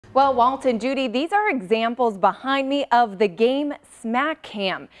Well, Walt and Judy, these are examples behind me of the game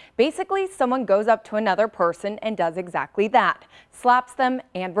Smackcam. Basically, someone goes up to another person and does exactly that, slaps them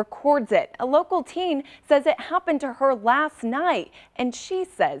and records it. A local teen says it happened to her last night, and she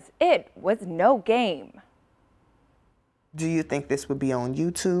says it was no game. Do you think this would be on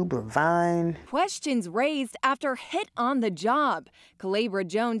YouTube or Vine? Questions raised after hit on the job. Calabra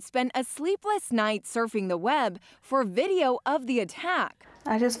Jones spent a sleepless night surfing the web for video of the attack.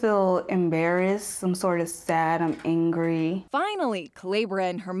 I just feel embarrassed. I'm sort of sad. I'm angry. Finally, Calabra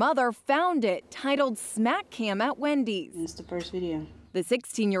and her mother found it, titled Smackcam at Wendy's. It's the first video. The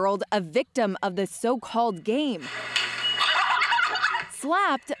 16-year-old, a victim of the so-called game,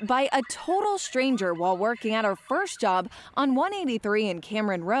 slapped by a total stranger while working at her first job on 183 in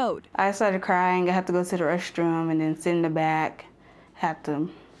Cameron Road. I started crying. I had to go to the restroom and then sit in the back. Had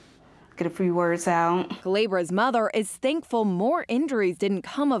to get a few words out. Calabra's mother is thankful more injuries didn't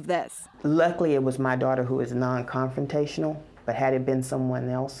come of this. Luckily, it was my daughter who is non-confrontational, but had it been someone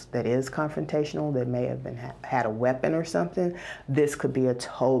else that is confrontational, that may have had a weapon or something, this could be a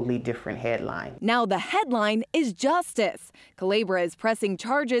totally different headline. Now the headline is justice. Calabra is pressing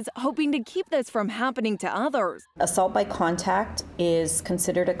charges, hoping to keep this from happening to others. Assault by contact is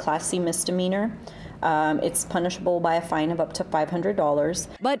considered a Class C misdemeanor. It's punishable by a fine of up to $500.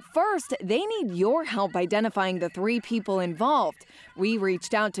 But first, they need your help identifying the 3 people involved. We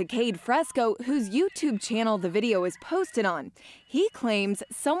reached out to Cade Fresco, whose YouTube channel the video is posted on. He claims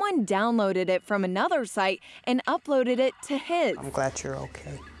someone downloaded it from another site and uploaded it to his. I'm glad you're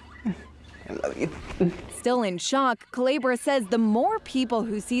okay. I love you. Still in shock, Calabra says the more people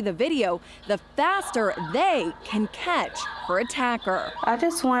who see the video, the faster they can catch her attacker. I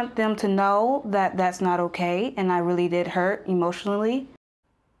just want them to know that that's not okay, and I really did hurt emotionally.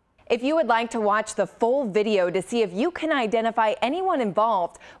 If you would like to watch the full video to see if you can identify anyone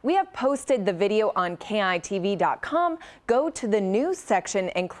involved, we have posted the video on KITV.com. Go to the news section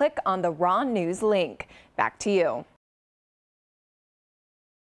and click on the Raw News link. Back to you.